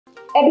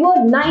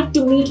Edward Knight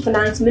to meet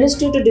Finance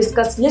Minister to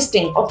discuss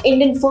listing of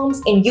Indian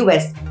firms in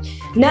US.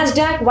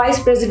 Nasdaq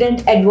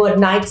Vice-President Edward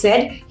Knight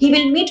said he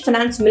will meet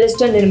Finance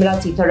Minister Nirmala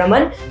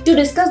Sitharaman to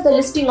discuss the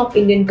listing of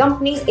Indian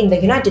companies in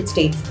the United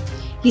States.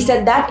 He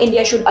said that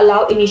India should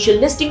allow initial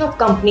listing of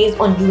companies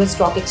on US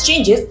stock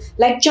exchanges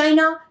like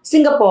China,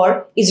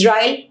 Singapore,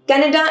 Israel,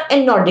 Canada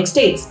and Nordic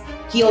States.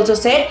 He also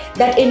said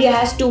that India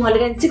has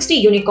 260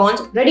 unicorns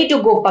ready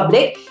to go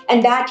public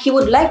and that he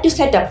would like to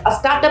set up a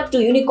startup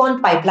to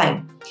unicorn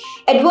pipeline.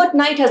 Edward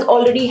Knight has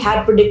already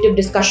had predictive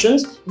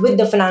discussions with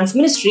the Finance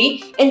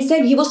Ministry and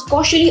said he was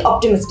cautiously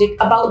optimistic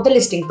about the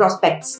listing prospects.